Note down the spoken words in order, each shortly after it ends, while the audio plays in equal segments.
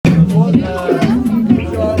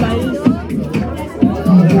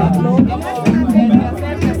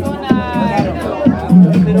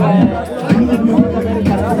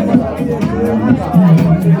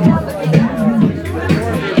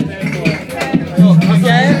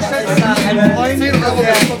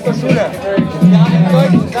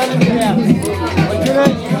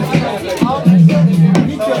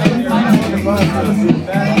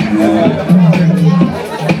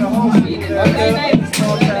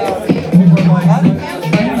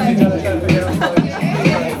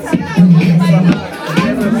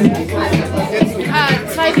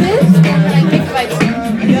Zwei Pilz und ein Hefeweizen.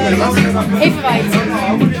 Hefeweizen.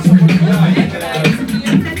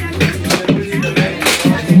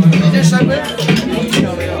 Stempel?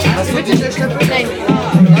 Hast du richtig den Stempel? Nein.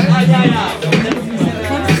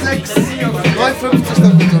 5, 6, 59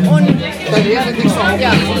 dann bitte. Und dann Herde kriegst du auch.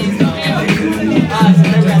 Ja.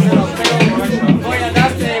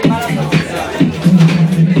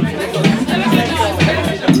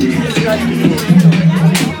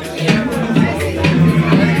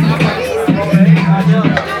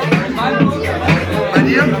 Bei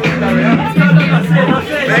dir?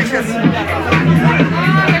 Welches?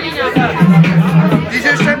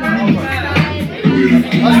 DJ-Stempel?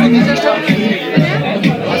 Hast du DJ-Stempel?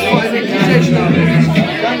 Hast du einen DJ-Stempel?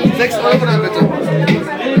 6 € dann bitte.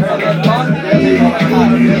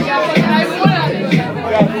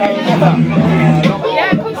 Ja,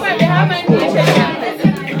 guck mal, wir haben einen DJ-Stempel.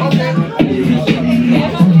 Okay.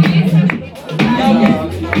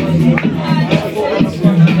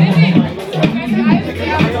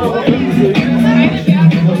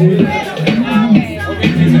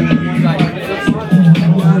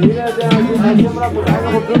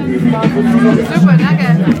 Super, danke.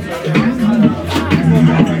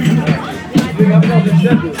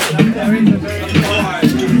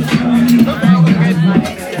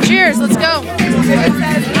 Cheers, let's go.